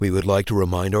We would like to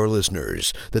remind our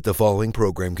listeners that the following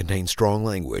program contains strong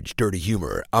language, dirty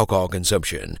humor, alcohol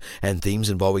consumption, and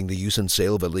themes involving the use and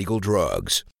sale of illegal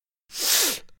drugs.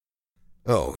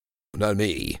 Oh, not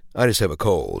me. I just have a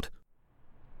cold.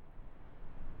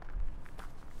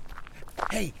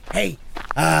 Hey,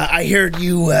 I heard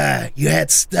you had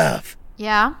stuff.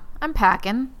 Yeah, I'm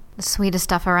packing. The sweetest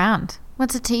stuff around.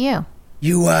 What's it to you?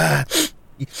 You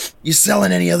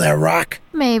selling any of that rock?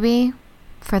 Maybe.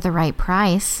 For the right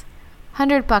price.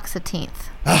 $100 a teenth.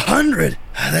 100?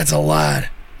 That's a lot.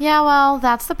 Yeah, well,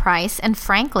 that's the price, and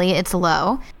frankly, it's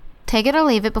low. Take it or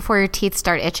leave it before your teeth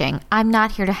start itching. I'm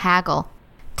not here to haggle.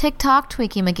 Tick-tock,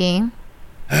 Tweaky McGee.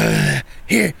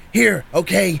 Here,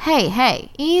 okay. Hey,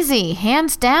 easy.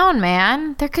 Hands down,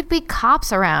 man. There could be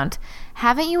cops around.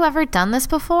 Haven't you ever done this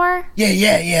before?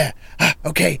 Yeah.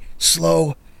 Okay,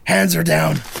 slow. Hands are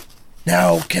down.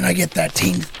 Now, can I get that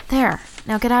teenth? There.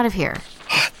 Now get out of here.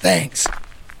 Thanks.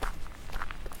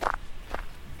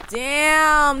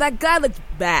 Damn, that guy looks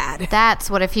bad. That's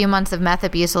what a few months of meth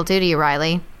abuse will do to you,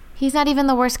 Riley. He's not even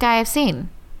the worst guy I've seen.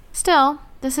 Still,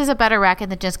 this is a better racket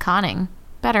than just conning.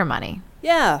 Better money.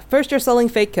 Yeah, first you're selling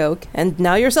fake coke, and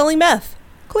now you're selling meth.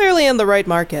 Clearly in the right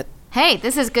market. Hey,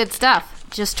 this is good stuff.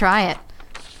 Just try it.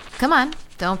 Come on,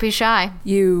 don't be shy.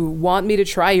 You want me to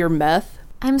try your meth?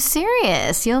 I'm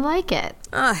serious. You'll like it.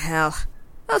 Oh, hell.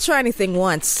 I'll try anything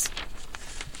once.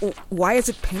 Why is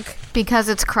it pink? Because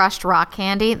it's crushed rock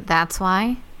candy, that's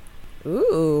why.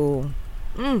 Ooh.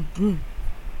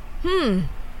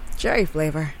 Cherry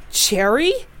flavor.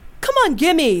 Cherry? Come on,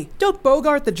 gimme! Don't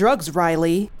bogart the drugs,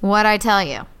 Riley. What'd I tell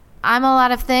you? I'm a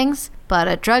lot of things, but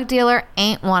a drug dealer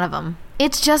ain't one of them.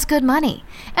 It's just good money.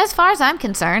 As far as I'm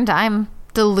concerned, I'm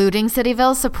diluting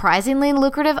Cityville's surprisingly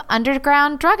lucrative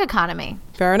underground drug economy.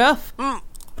 Fair enough.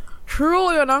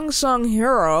 Truly an unsung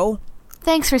hero.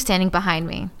 Thanks for standing behind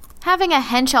me. Having a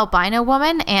hench albino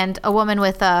woman and a woman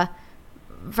with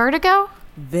vertigo?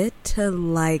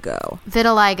 Vitiligo.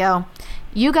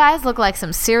 You guys look like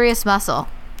some serious muscle.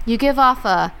 You give off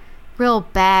a real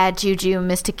bad juju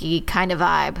mysticky kind of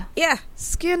vibe. Yeah,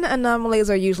 skin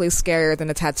anomalies are usually scarier than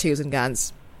the tattoos and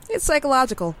guns. It's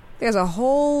psychological. There's a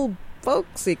whole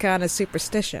folksy kind of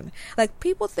superstition. Like,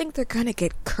 people think they're gonna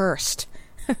get cursed.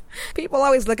 People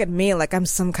always look at me like I'm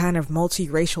some kind of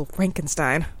multiracial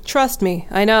Frankenstein. Trust me,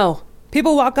 I know.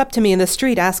 People walk up to me in the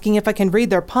street asking if I can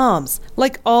read their palms,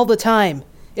 like all the time.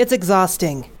 It's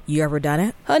exhausting. You ever done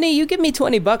it? Honey, you give me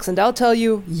 $20 and I'll tell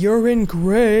you, you're in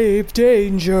grave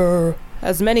danger.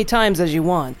 As many times as you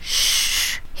want.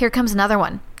 Shh. Here comes another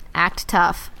one. Act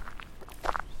tough.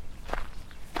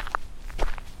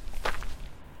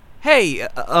 Hey,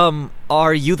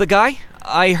 are you the guy?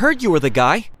 I heard you were the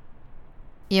guy.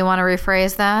 You want to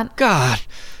rephrase that? God.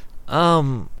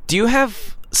 Do you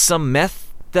have some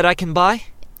meth that I can buy?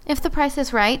 If the price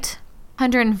is right,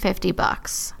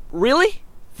 $150. Really?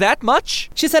 That much?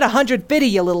 She said 150,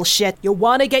 you little shit. You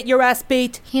wanna get your ass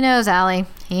beat? He knows, Allie.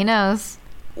 He knows.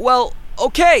 Well,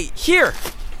 okay, here.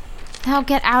 Now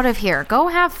get out of here. Go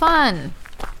have fun.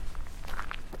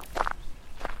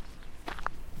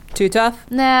 Too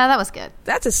tough? Nah, that was good.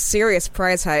 That's a serious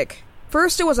price hike.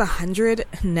 First it was 100,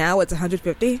 now it's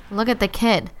 150. Look at the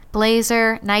kid.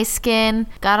 Blazer, nice skin,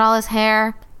 got all his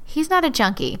hair. He's not a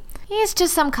junkie. He's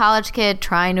just some college kid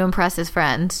trying to impress his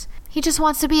friends. He just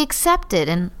wants to be accepted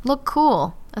and look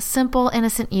cool. A simple,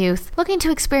 innocent youth looking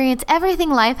to experience everything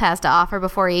life has to offer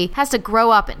before he has to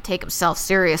grow up and take himself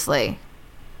seriously.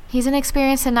 He's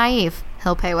inexperienced and naive.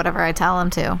 He'll pay whatever I tell him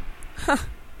to.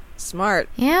 Smart.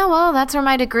 Yeah, well, that's where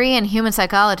my degree in human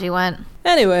psychology went.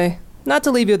 Anyway, not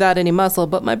to leave you without any muscle,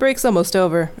 but my break's almost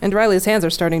over, and Riley's hands are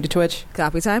starting to twitch.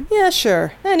 Copy time? Yeah,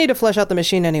 sure. I need to flush out the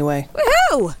machine anyway.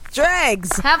 Woohoo!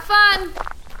 Drags! Have fun!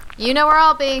 You know where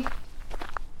I'll be.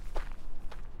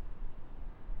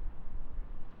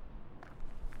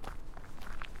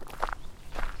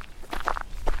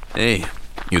 Hey,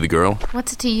 you the girl?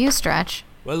 What's it to you, Stretch?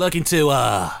 We're looking to,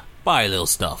 buy a little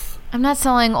stuff. I'm not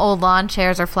selling old lawn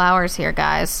chairs or flowers here,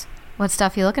 guys. What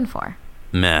stuff you looking for?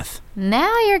 Meth.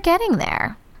 Now you're getting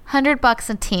there. $100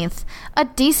 a teenth. A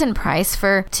decent price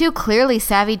for two clearly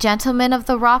savvy gentlemen of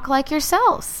the rock like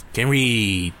yourselves. Can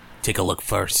we take a look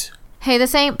first? Hey,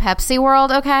 this ain't Pepsi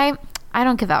World, okay? I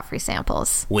don't give out free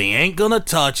samples. We ain't gonna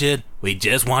touch it. We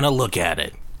just want to look at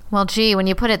it. Well, gee, when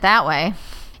you put it that way.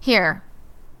 Here.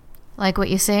 Like what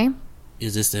you see?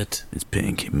 Is this it? It's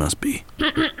pink. It must be.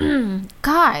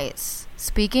 Guys,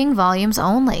 speaking volumes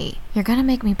only. You're gonna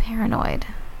make me paranoid.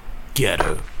 Get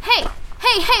her. Hey,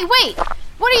 wait!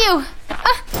 What are you?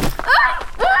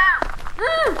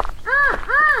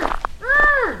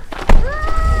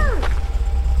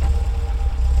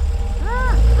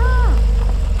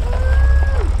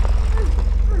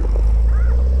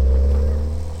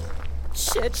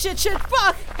 Shit,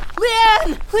 fuck!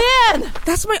 Leanne!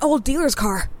 That's my old dealer's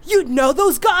car. You know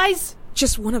those guys?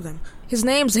 Just one of them. His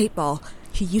name's 8-Ball.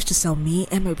 He used to sell me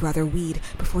and my brother weed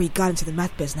before he got into the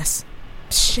meth business.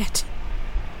 Shit.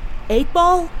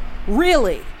 8-Ball?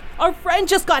 Really? Our friend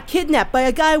just got kidnapped by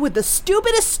a guy with the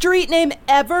stupidest street name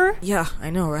ever? Yeah, I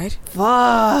know, right?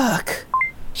 Fuck.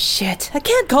 Shit, I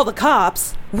can't call the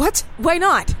cops. What? Why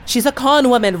not? She's a con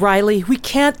woman, Riley. We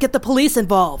can't get the police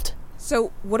involved.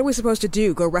 So, what are we supposed to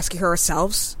do? Go rescue her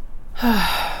ourselves?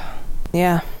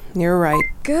 Yeah, you're right.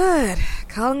 Good.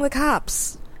 Calling the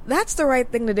cops. That's the right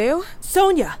thing to do.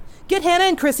 Sonia, get Hannah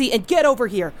and Chrissy and get over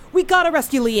here. We gotta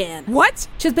rescue Leanne. What?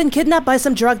 She's been kidnapped by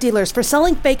some drug dealers for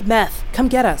selling fake meth. Come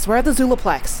get us. We're at the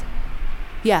Zoolaplex.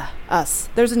 Yeah, us.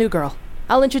 There's a new girl.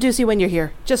 I'll introduce you when you're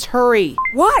here. Just hurry.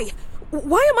 Why?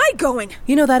 Why am I going?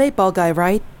 You know that 8-Ball guy,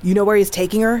 right? You know where he's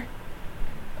taking her?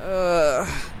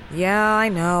 Yeah, I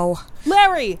know.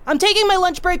 Larry, I'm taking my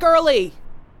lunch break early.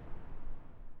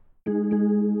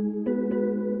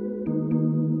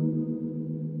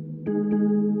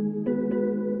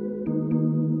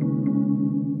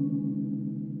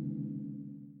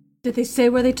 Did they say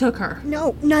where they took her?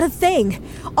 No, not a thing.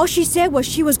 All she said was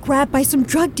she was grabbed by some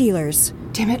drug dealers.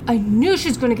 Damn it, I knew she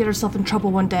was going to get herself in trouble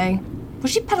one day.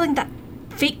 Was she peddling that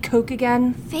fake coke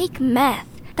again? Fake meth?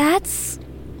 That's,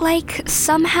 like,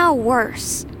 somehow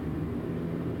worse.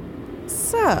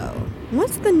 So,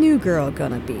 what's the new girl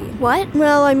gonna be? What?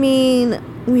 Well, I mean,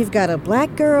 we've got a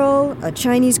black girl, a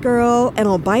Chinese girl, an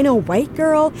albino white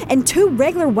girl, and 2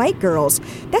 regular white girls.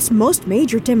 That's most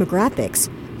major demographics.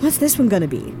 What's this one gonna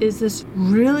be? Is this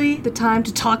really the time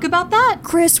to talk about that?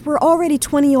 Chris, we're already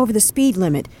 20 over the speed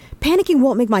limit. Panicking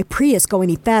won't make my Prius go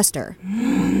any faster.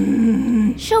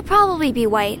 She'll probably be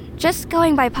white, just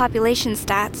going by population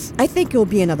stats. I think you'll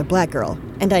be another black girl,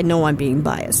 and I know I'm being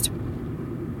biased.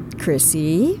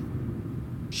 Chrissy?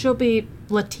 She'll be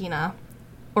Latina.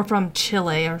 Or from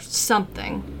Chile or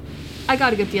something. I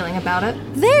got a good feeling about it.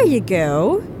 There you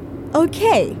go.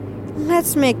 Okay,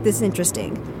 let's make this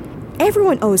interesting.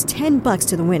 Everyone owes $10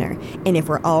 to the winner, and if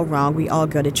we're all wrong, we all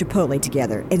go to Chipotle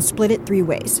together and split it 3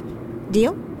 ways.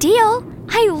 Deal? Deal?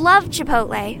 I love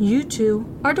Chipotle. You two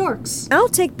are dorks. I'll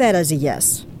take that as a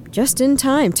yes. Just in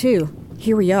time, too.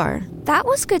 Here we are. That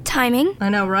was good timing. I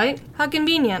know, right? How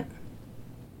convenient.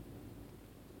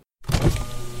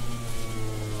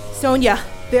 Sonia,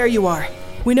 there you are.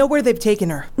 We know where they've taken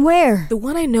her. Where? The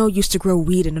one I know used to grow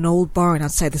weed in an old barn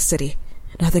outside the city.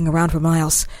 Nothing around for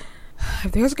miles.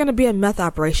 If there's gonna be a meth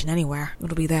operation anywhere,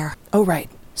 it'll be there. Oh,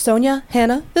 right. Sonia,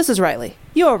 Hannah, this is Riley.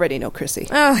 You already know Chrissy.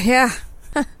 Oh, yeah.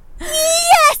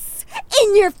 Yes!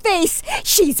 In your face!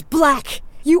 She's black!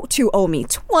 You 2 owe me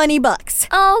 $20.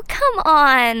 Oh, come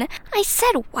on. I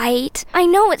said white. I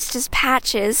know it's just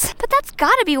patches, but that's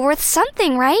gotta be worth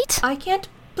something, right? I can't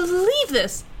believe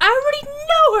this. I already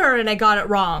know her and I got it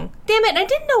wrong. Damn it, and I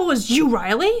didn't know it was you,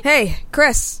 Riley. Hey,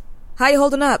 Chris. How you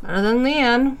holding up? Better than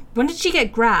Leanne. When did she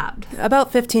get grabbed?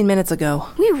 About 15 minutes ago.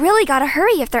 We really gotta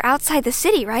hurry if they're outside the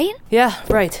city, right? Yeah,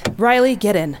 right. Riley,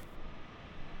 get in.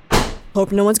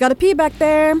 Hope no one's got a pee back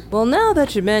there. Well, now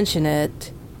that you mention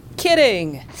it...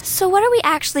 Kidding! So what are we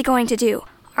actually going to do?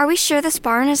 Are we sure this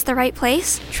barn is the right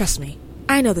place? Trust me,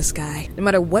 I know this guy. No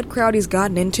matter what crowd he's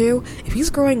gotten into, if he's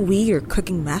growing weed or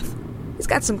cooking meth, he's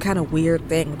got some kind of weird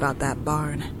thing about that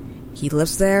barn. He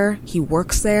lives there, he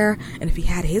works there, and if he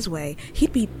had his way,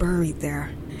 he'd be buried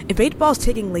there. If 8-Ball's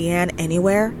taking Leanne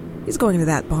anywhere, he's going to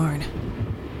that barn.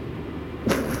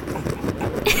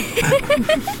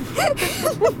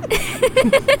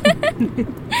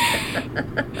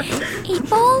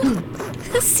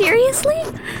 8-Ball? Seriously?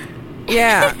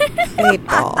 Yeah,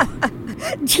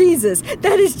 8-Ball. Jesus,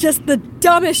 that is just the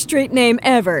dumbest street name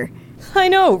ever. I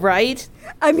know, right?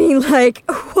 I mean, like,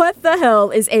 what the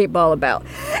hell is 8-Ball about?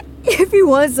 If you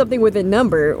want something with a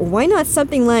number, why not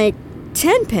something like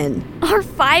 10-pin? Or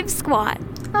 5 squat?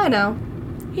 I know.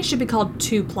 He should be called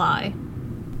 2-ply.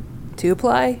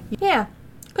 2-ply? Yeah,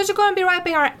 because you're going to be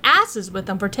wiping our asses with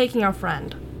them for taking our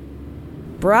friend.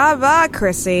 Brava,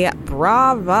 Chrissy.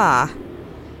 Brava.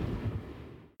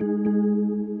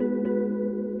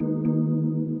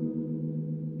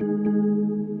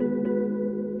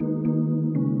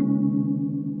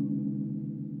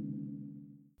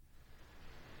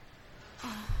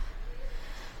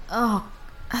 Oh,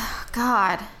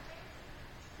 God.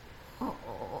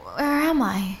 Where am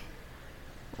I?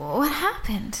 What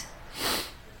happened?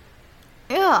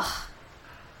 Ugh.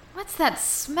 What's that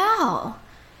smell?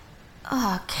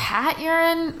 Cat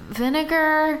urine,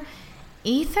 vinegar,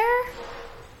 ether?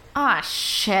 Aw,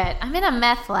 shit. I'm in a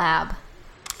meth lab.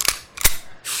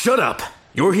 Shut up.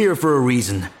 You're here for a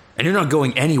reason. and you're not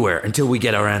going anywhere until we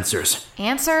get our answers.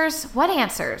 Answers? What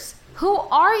answers? Who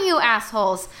are you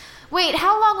assholes? Wait,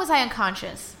 how long was I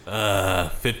unconscious?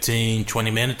 15,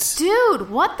 20 minutes. Dude,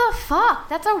 what the fuck?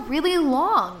 That's a really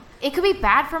long. It could be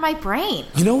bad for my brain.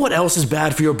 You know what else is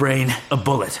bad for your brain? A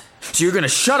bullet. So you're gonna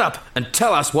shut up and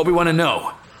tell us what we want to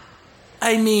know.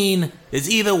 I mean, it's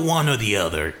either one or the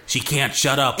other. She can't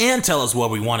shut up and tell us what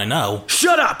we want to know.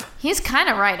 Shut up! He's kind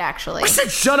of right, actually. I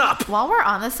said shut up! While we're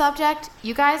on the subject,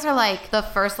 you guys are like the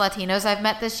first Latinos I've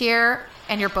met this year,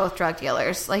 and you're both drug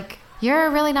dealers. Like, you're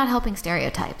really not helping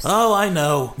stereotypes. Oh, I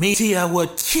know. Tia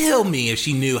would kill me if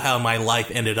she knew how my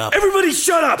life ended up. Everybody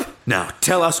shut up! Now,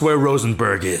 tell us where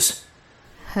Rosenberg is.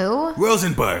 Who?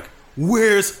 Rosenberg.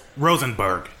 Where's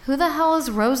Rosenberg? Who the hell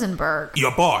is Rosenberg?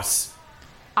 Your boss.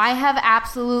 I have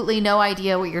absolutely no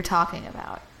idea what you're talking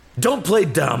about. Don't play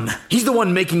dumb. He's the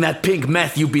one making that pink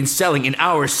meth you've been selling in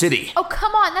our city. Oh,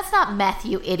 come on. That's not meth,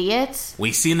 you idiots.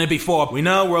 We've seen it before. We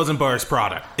know Rosenberg's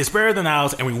product. It's better than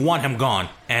ours, and we want him gone.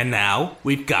 And now,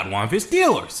 we've got one of his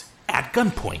dealers. At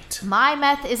gunpoint. My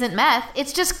meth isn't meth.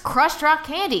 It's just crushed rock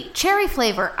candy. Cherry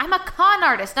flavor. I'm a con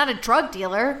artist, not a drug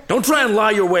dealer. Don't try and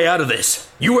lie your way out of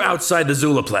this. You were outside the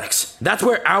Zoolaplex. That's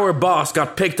where our boss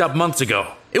got picked up months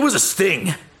ago. It was a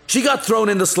sting. She got thrown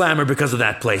in the slammer because of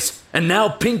that place. And now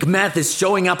pink meth is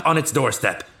showing up on its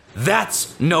doorstep.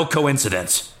 That's no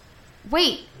coincidence.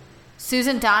 Wait,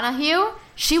 Susan Donahue?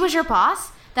 She was your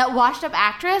boss? That washed-up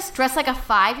actress dressed like a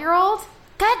 5-year-old?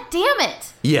 God damn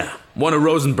it! Yeah, one of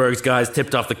Rosenberg's guys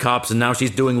tipped off the cops and now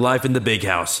she's doing life in the big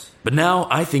house. But now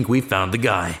I think we found the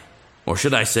guy. Or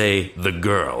should I say, the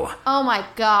girl. Oh my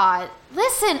god.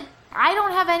 Listen, I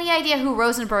don't have any idea who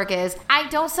Rosenberg is. I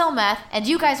don't sell meth, and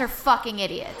you guys are fucking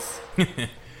idiots.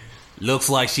 Looks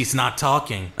like she's not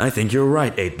talking. I think you're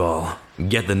right, 8-Ball.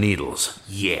 Get the needles.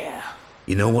 Yeah.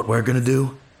 You know what we're gonna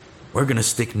do? We're gonna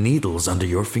stick needles under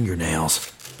your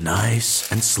fingernails.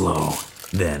 Nice and slow.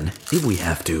 Then, if we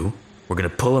have to, we're gonna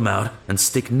pull them out and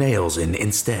stick nails in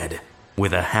instead.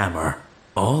 With a hammer.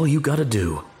 All you gotta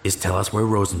do is tell us where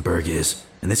Rosenberg is,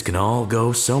 and this can all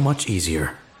go so much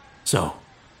easier. So,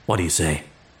 what do you say?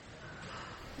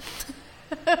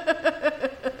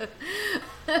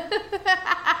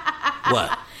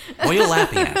 What? What are you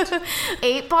laughing at?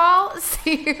 8-Ball?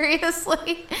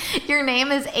 Seriously? Your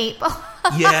name is 8-Ball?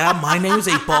 Yeah, my name's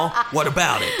 8-Ball. What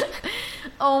about it?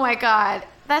 Oh my god.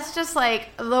 That's just like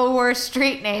the worst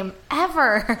street name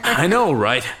ever. I know,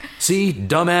 right? See,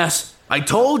 dumbass? I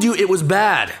told you it was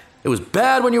bad. It was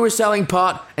bad when you were selling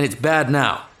pot, and it's bad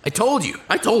now. I told you.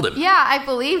 I told him. Yeah, I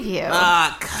believe you.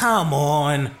 Come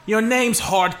on. Your name's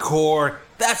Hardcore.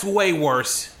 That's way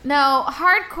worse. No,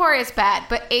 Hardcore is bad,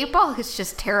 but 8-Ball is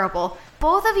just terrible.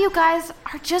 Both of you guys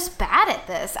are just bad at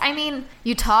this. I mean,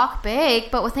 you talk big,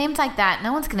 but with names like that,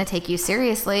 no one's going to take you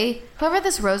seriously. Whoever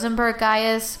this Rosenberg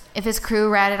guy is, if his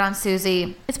crew ratted on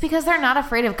Susie, it's because they're not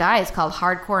afraid of guys called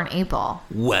Hardcore and 8-Ball.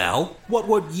 Well, what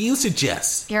would you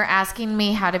suggest? You're asking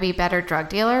me how to be better drug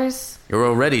dealers? You're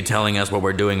already telling us what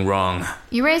we're doing wrong.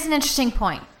 You raise an interesting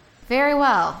point. Very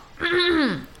well.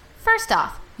 First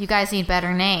off, you guys need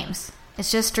better names. It's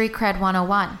just Street Cred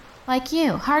 101. Like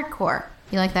you, Hardcore.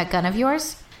 You like that gun of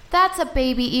yours? That's a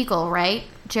Baby Eagle, right?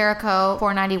 Jericho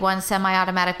 491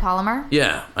 semi-automatic polymer?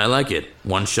 Yeah, I like it.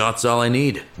 One shot's all I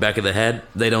need. Back of the head,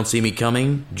 they don't see me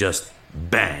coming, just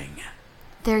bang.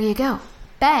 There you go.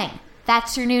 Bang.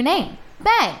 That's your new name.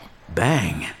 Bang.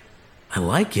 Bang. I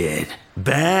like it.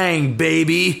 Bang,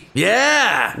 baby.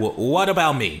 Yeah! What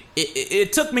about me?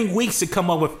 It took me weeks to come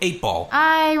up with 8-Ball.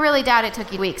 I really doubt it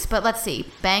took you weeks, but let's see.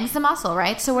 Bang's the muscle,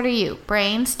 right? So what are you?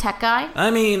 Brains? Tech guy?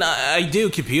 I mean, I do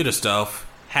computer stuff.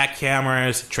 Hack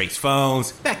cameras, trace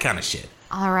phones, that kind of shit.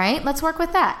 All right, let's work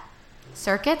with that.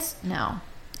 Circuits? No.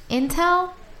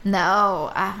 Intel?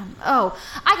 No.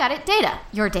 I got it. Data.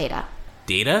 Your data.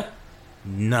 Data?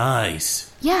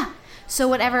 Nice. Yeah. So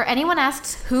whenever anyone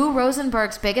asks who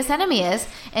Rosenberg's biggest enemy is,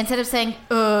 instead of saying,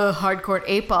 Hardcore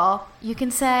 8-Ball, you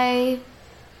can say...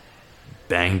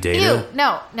 Bang data? Ew,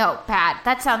 no, bad.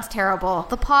 That sounds terrible.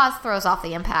 The pause throws off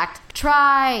the impact.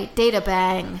 Try Data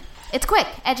Bang. It's quick,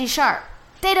 edgy, sharp.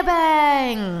 Data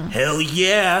Bang! Hell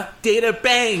yeah! Data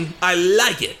Bang! I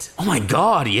like it! Oh my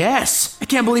god, yes! I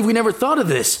can't believe we never thought of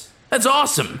this. That's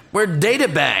awesome. We're Data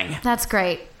Bang. That's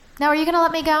great. Now, are you going to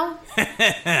let me go?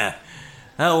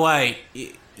 Oh, wait.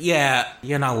 Yeah,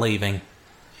 you're not leaving.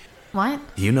 What?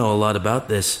 You know a lot about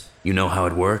this. You know how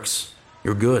it works.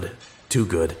 You're good. Too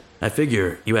good. I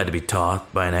figure you had to be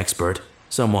taught by an expert.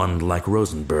 Someone like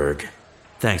Rosenberg.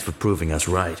 Thanks for proving us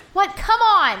right. What? Come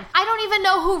on! I don't even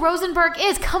know who Rosenberg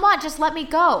is. Come on, just let me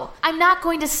go. I'm not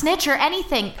going to snitch or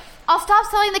anything. I'll stop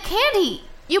selling the candy.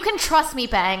 You can trust me,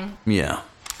 Bang. Yeah.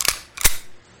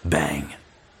 Bang.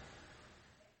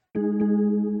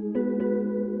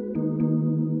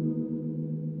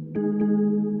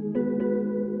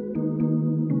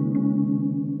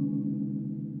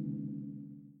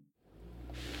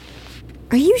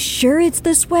 Are you sure it's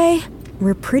this way?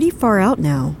 We're pretty far out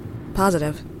now.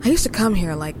 Positive. I used to come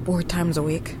here like 4 times a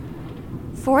week.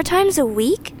 4 times a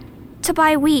week? To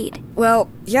buy weed? Well,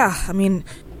 yeah,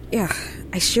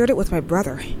 I shared it with my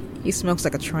brother. He smokes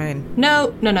like a train.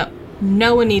 No.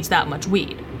 No one needs that much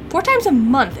weed. 4 times a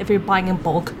month if you're buying in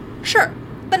bulk. Sure,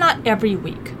 but not every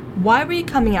week. Why were you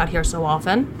coming out here so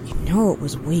often? You know it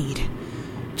was weed.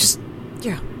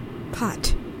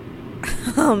 Pot.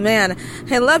 Oh man,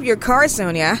 I love your car,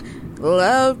 Sonia.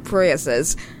 Love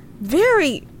Priuses.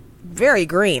 Very, very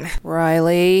green.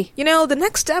 Riley. You know, the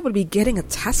next step would be getting a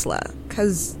Tesla,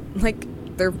 because,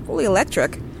 they're fully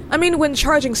electric. I mean, when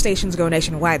charging stations go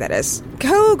nationwide, that is.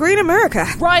 Go Green America.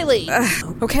 Riley!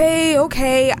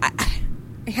 Okay.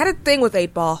 I had a thing with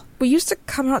 8-Ball. We used to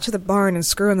come out to the barn and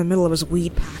screw in the middle of his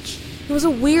weed patch. It was a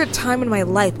weird time in my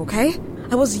life, okay?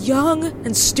 I was young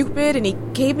and stupid, and he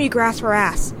gave me grass for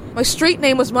ass. My street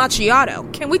name was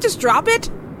Macchiato. Can we just drop it?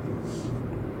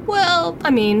 Well, I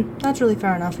mean, that's really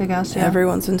fair enough, I guess, yeah.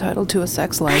 Everyone's entitled to a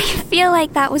sex life. I feel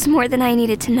like that was more than I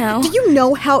needed to know. Do you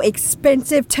know how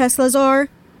expensive Teslas are?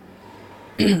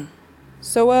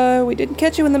 So, we didn't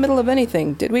catch you in the middle of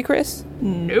anything, did we, Chris?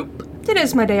 Nope. It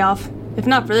is my day off. If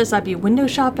not for this, I'd be window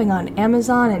shopping on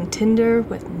Amazon and Tinder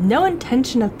with no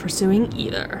intention of pursuing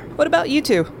either. What about you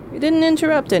two? We didn't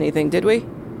interrupt anything, did we?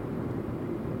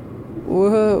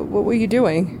 What were you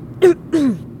doing?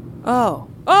 Oh,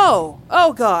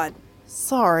 God.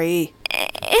 Sorry.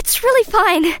 It's really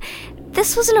fine.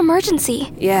 This was an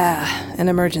emergency. Yeah, an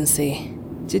emergency.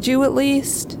 Did you at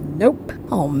least? Nope.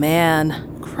 Oh,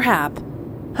 man. Crap.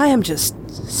 I am just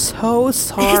so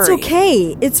sorry. It's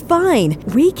okay. It's fine.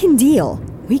 We can deal.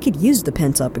 We could use the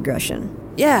pent-up aggression.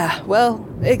 Yeah, well,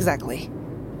 exactly.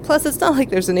 Plus, it's not like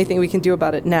there's anything we can do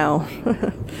about it now.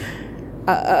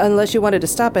 Unless you wanted to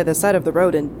stop by the side of the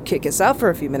road and kick us out for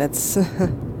a few minutes.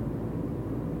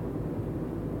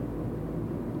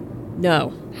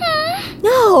 No.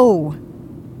 No!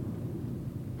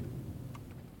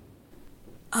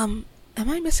 Am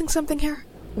I missing something here?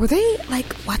 Were they,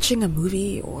 watching a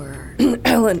movie, or...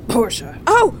 Ellen, Portia.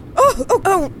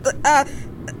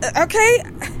 Okay.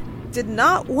 Did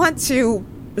not want to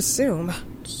assume.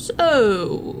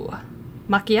 So,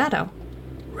 macchiato.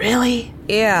 Really?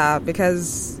 Yeah,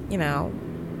 because,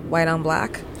 white on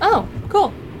black. Oh,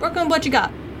 cool. Work on what you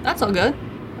got. That's all good.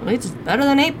 At least it's better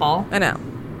than 8-Ball. I know.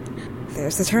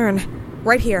 There's the turn.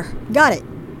 Right here. Got it.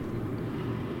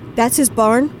 That's his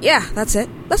barn? Yeah, that's it.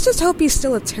 Let's just hope he's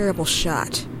still a terrible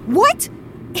shot. What?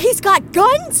 He's got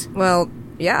guns? Well,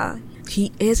 yeah.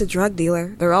 He is a drug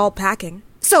dealer. They're all packing.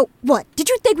 So, what? Did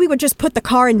you think we would just put the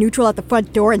car in neutral at the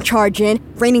front door and charge in,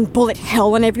 raining bullet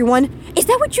hell on everyone? Is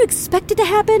that what you expected to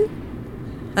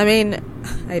happen? I mean,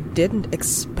 I didn't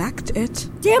expect it.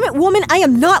 Damn it, woman, I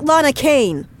am not Lana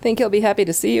Kane. Think he'll be happy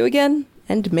to see you again?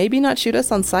 And maybe not shoot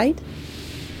us on sight?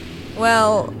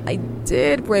 Well, I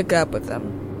did break up with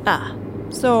them. Ah,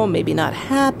 so maybe not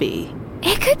happy.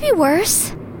 It could be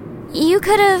worse. You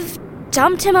could have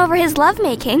dumped him over his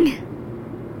lovemaking.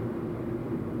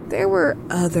 There were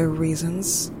other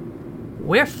reasons.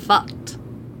 We're fucked.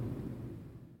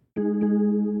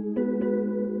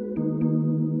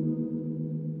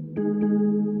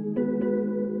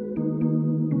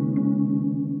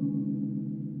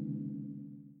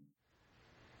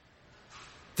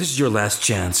 This is your last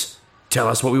chance. Tell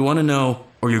us what we want to know,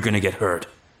 or you're gonna get hurt.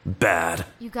 Bad.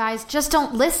 You guys just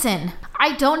don't listen.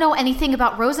 I don't know anything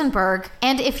about Rosenberg,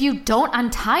 and if you don't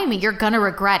untie me, you're gonna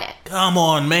regret it. Come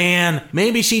on, man.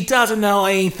 Maybe she doesn't know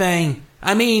anything.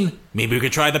 I mean, maybe we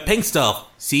could try the pink stuff.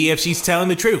 See if she's telling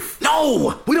the truth.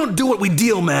 No! We don't do what we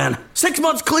deal, man. 6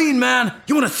 months clean, man.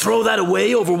 You want to throw that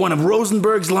away over one of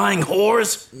Rosenberg's lying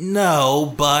whores?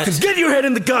 No, but... Just get your head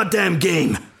in the goddamn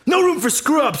game. No room for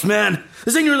screw-ups, man.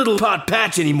 This ain't your little pot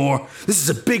patch anymore. This is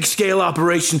a big-scale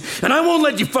operation, and I won't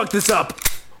let you fuck this up.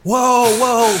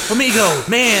 Whoa, amigo,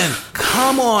 man,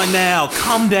 come on now,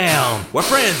 calm down. We're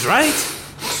friends, right?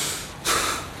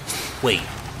 Wait,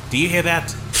 do you hear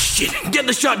that? Shit, get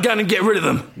the shotgun and get rid of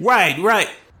them. Right.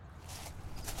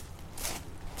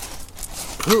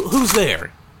 Who's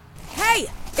there? Hey,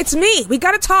 it's me. We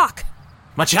gotta talk.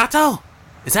 Machato?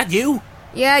 Is that you?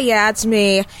 Yeah, it's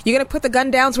me. You gonna put the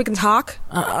gun down so we can talk?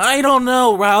 I don't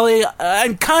know, Riley.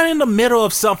 I'm kind of in the middle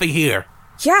of something here.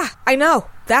 Yeah, I know.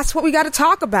 That's what we gotta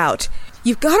talk about.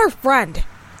 You've got our friend.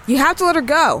 You have to let her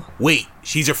go. Wait,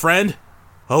 she's your friend?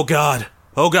 Oh God.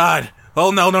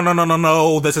 Oh,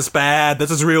 no. This is bad.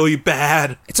 This is really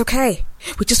bad. It's okay.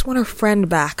 We just want our friend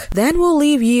back. Then we'll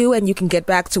leave you and you can get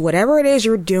back to whatever it is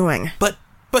you're doing. But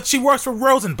she works for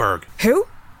Rosenberg. Who?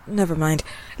 Never mind.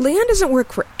 Leanne doesn't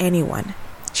work for anyone.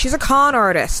 She's a con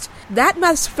artist. That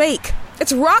meth's fake.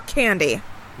 It's rock candy.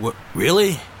 What?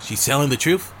 Really? She's selling the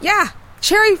truth? Yeah,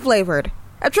 cherry flavored.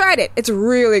 I've tried it. It's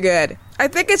really good. I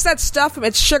think it's that stuff from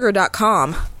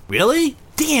itssugar.com. Really?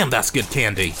 Damn, that's good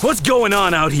candy. What's going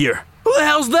on out here? Who the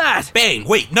hell's that? Bang,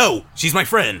 wait, no. She's my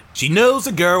friend. She knows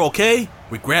the girl, okay?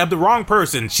 We grabbed the wrong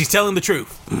person. She's telling the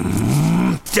truth.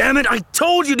 Damn it, I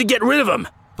told you to get rid of him.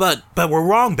 But we're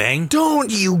wrong, Bang. Don't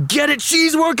you get it?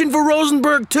 She's working for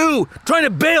Rosenberg, too. Trying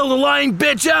to bail the lying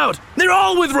bitch out. They're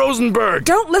all with Rosenberg.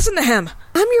 Don't listen to him.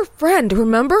 I'm your friend,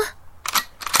 remember?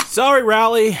 Sorry,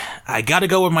 Rowley. I gotta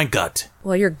go with my gut.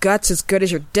 Well, your gut's as good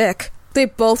as your dick. They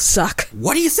both suck.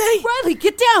 What do you say? Riley,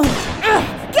 get down!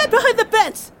 Get behind the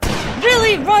fence!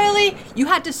 Really, Riley? You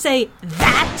had to say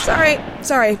that?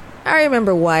 Sorry. I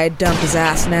remember why I dumped his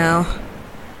ass now.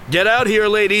 Get out here,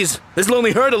 ladies. This'll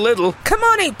only hurt a little. Come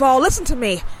on, 8-Ball, listen to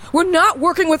me. We're not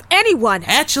working with anyone.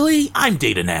 Actually, I'm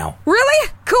Data now. Really?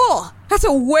 Cool. That's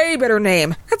a way better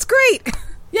name. That's great.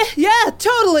 Yeah,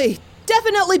 totally.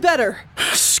 Definitely better.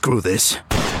 Screw this.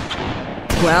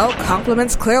 Well,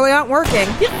 compliments clearly aren't working.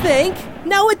 You think?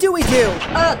 Now what do we do?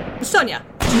 Sonia,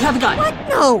 do you have a gun? What?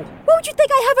 No. Why would you think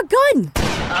I have a gun?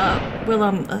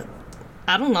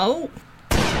 I don't know.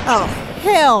 Oh,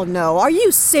 hell no. Are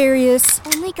you serious?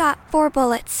 Only got 4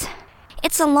 bullets.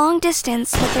 It's a long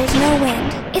distance, but there's no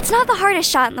wind. It's not the hardest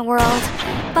shot in the world,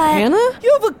 but... Hannah?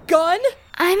 You have a gun?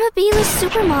 I'm a B-list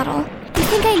supermodel. You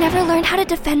think I never learned how to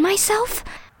defend myself?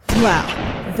 Wow,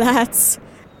 that's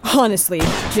honestly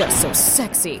just so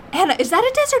sexy. Hannah, is that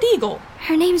a desert eagle?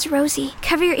 Her name's Rosie.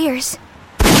 Cover your ears.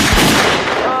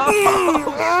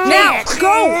 Now,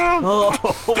 go!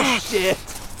 Oh, shit.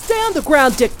 Stay on the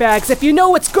ground, dickbags, if you know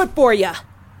what's good for ya.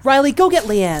 Riley, go get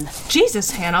Leanne.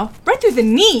 Jesus, Hannah. Right through the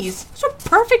knees. Those are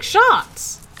perfect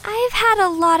shots. I've had a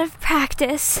lot of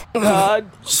practice.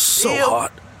 So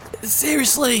hot.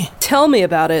 Seriously? Tell me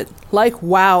about it. Like,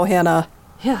 wow, Hannah.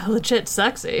 Yeah, legit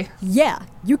sexy. Yeah,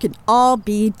 you can all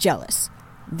be jealous.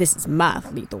 This is my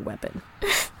lethal weapon.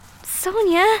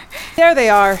 Sonia. There they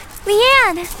are.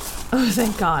 Leanne. Oh,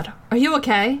 thank God. Are you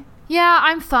okay? Yeah,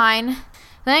 I'm fine.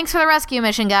 Thanks for the rescue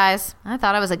mission, guys. I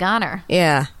thought I was a goner.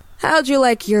 Yeah. How'd you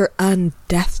like your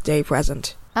undeath day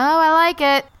present? Oh, I like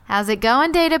it. How's it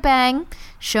going, Data Bang?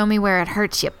 Show me where it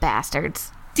hurts, you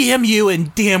bastards. Damn you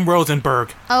and damn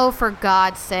Rosenberg. Oh, for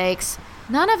God's sakes.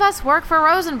 None of us work for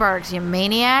Rosenbergs, you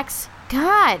maniacs.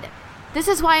 God, this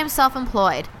is why I'm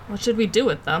self-employed. What should we do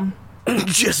with them?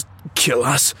 Just kill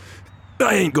us.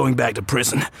 I ain't going back to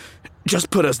prison.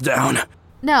 Just put us down.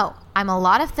 No, I'm a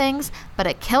lot of things, but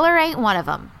a killer ain't one of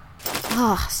them.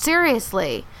 Oh,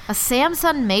 seriously. A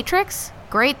Samsung Matrix?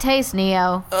 Great taste,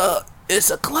 Neo. It's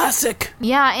a classic.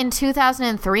 Yeah, in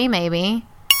 2003, maybe.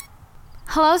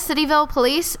 Hello, Cityville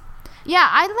Police? Yeah,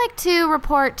 I'd like to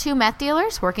report 2 meth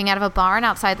dealers working out of a barn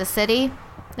outside the city.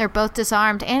 They're both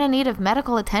disarmed and in need of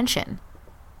medical attention.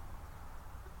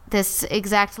 This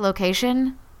exact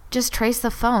location? Just trace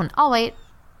the phone. I'll wait.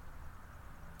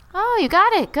 Oh, you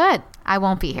got it. Good. I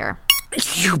won't be here.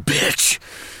 You bitch.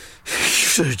 You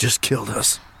should have just killed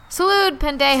us. Salud,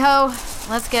 pendejo.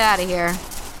 Let's get out of here.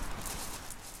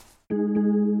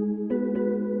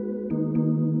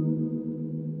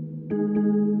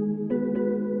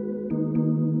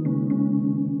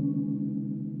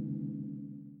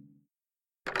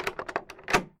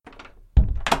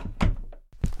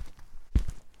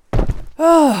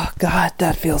 Oh, God,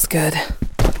 that feels good.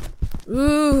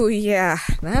 Ooh, yeah,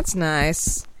 that's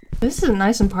nice. This is a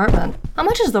nice apartment. How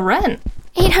much is the rent?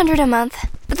 $800 a month.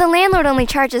 But the landlord only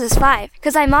charges us $5,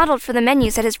 because I modeled for the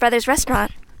menus at his brother's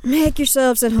restaurant. Make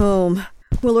yourselves at home.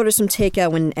 We'll order some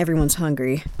takeout when everyone's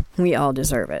hungry. We all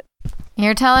deserve it.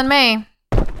 You're telling me.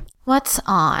 What's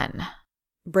on?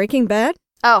 Breaking Bad?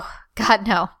 Oh, God,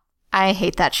 no. I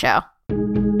hate that show.